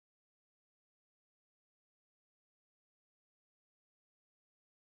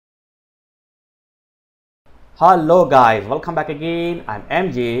Hello guys, welcome back again. I'm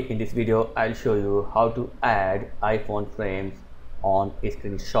MJ. In this video I'll show you how to add iPhone frames on a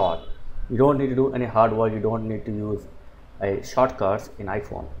screenshot. You don't need to do any hard work, you don't need to use shortcuts in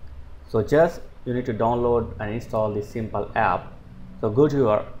iPhone. So just you need to download and install this simple app. So go to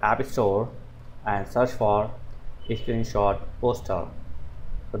your app store and search for a screenshot poster.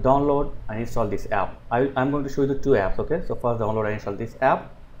 So download and install this app. I'm going to show you the two apps. Okay, so first download and install this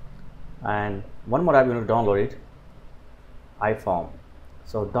app, and one more app you need to download it, iPhone.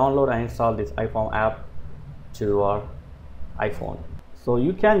 So download and install this iPhone app to your iPhone. So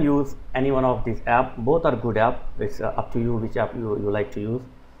you can use any one of these apps, both are good app. It's up to you which app you like to use.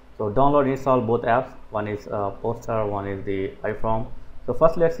 So download and install both apps. One is poster, one is the iPhone. So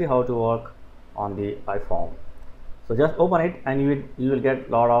first let's see how to work on the iPhone. So just open it and you will get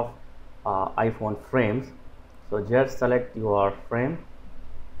a lot of iPhone frames. So just select your frame,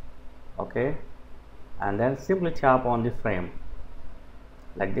 okay, and then simply tap on the frame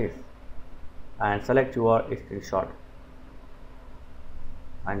like this and select your screenshot,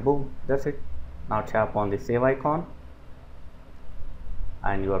 and boom, that's it. Now tap on the save icon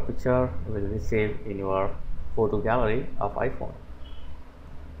and your picture will be saved in your photo gallery of iPhone.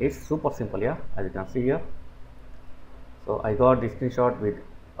 It's super simple, yeah, as you can see here. So I got the screenshot with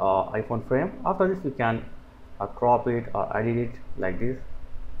iPhone frame. After this you can crop it or edit it like this,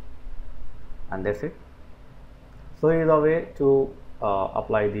 and that's it. So here is a way to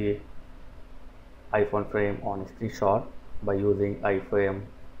apply the iPhone frame on screenshot by using iFrame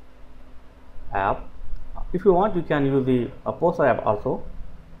app. If you want, you can use the poster app also.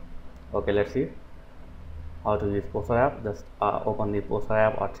 Okay, let's see how to use poster app. Just open the poster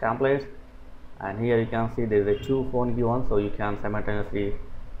app or template, and here you can see there is a two phone given, so you can simultaneously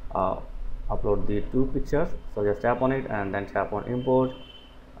upload the two pictures. So just tap on it and then tap on import.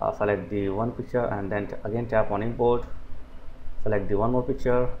 Select the one picture and then again tap on import, select the one more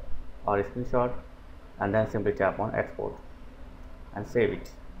picture or screenshot, and then simply tap on export and save it.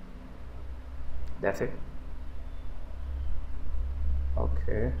 That's it.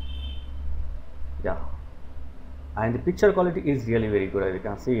 Okay, yeah, and the picture quality is really very good, as you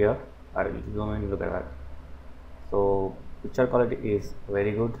can see here. I will zoom in, look at that. So picture quality is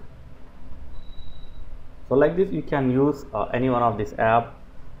very good. So like this you can use any one of this app.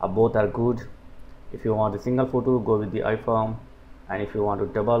 Both are good. If you want a single photo, go with the iPhone, and if you want to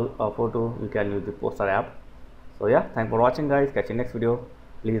double a photo, you can use the poster app. So yeah, thanks for watching guys. Catch you next video.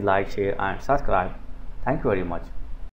 Please like, share and subscribe. Thank you very much.